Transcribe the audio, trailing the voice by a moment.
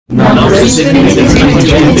Series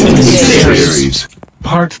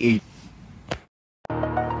Part 8.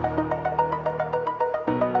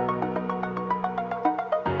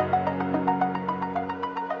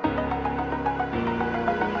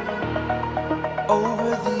 Over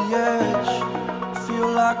the edge, feel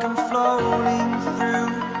like I'm floating through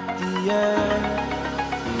the air.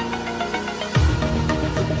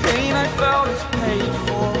 The pain I felt is paid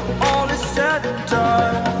for, all is said and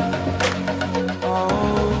done.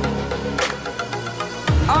 Oh,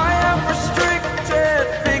 I am restricted,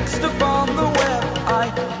 fixed upon the web.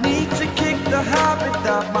 I need to kick the habit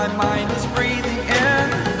that my mind is breathing in.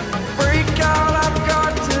 Break out, I've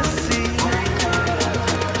got to see.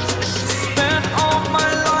 Spent all my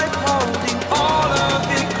life holding all of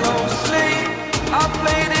it closely. I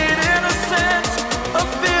played it innocent, a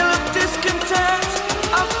feel of discontent.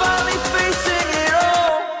 I'm finally facing it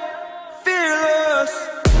all, fearless.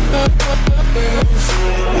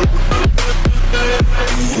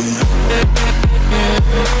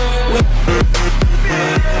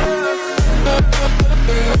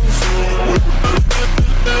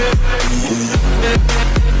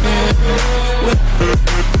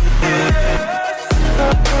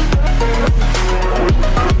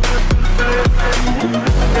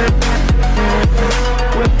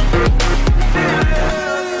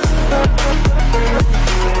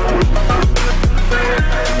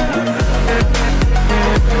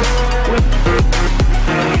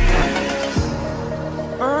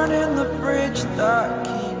 Burning the bridge that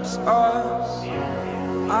keeps us.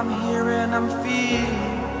 I'm here and I'm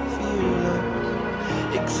feeling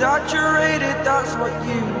fearless. Exaggerated, that's what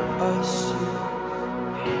you assume.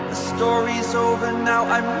 The story's over now,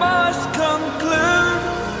 I must conclude.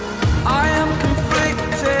 I am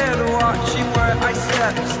conflicted, watching where I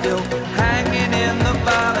step still, hanging in the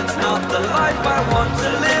balance. Not the life I want to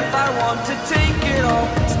live, I want to take it all.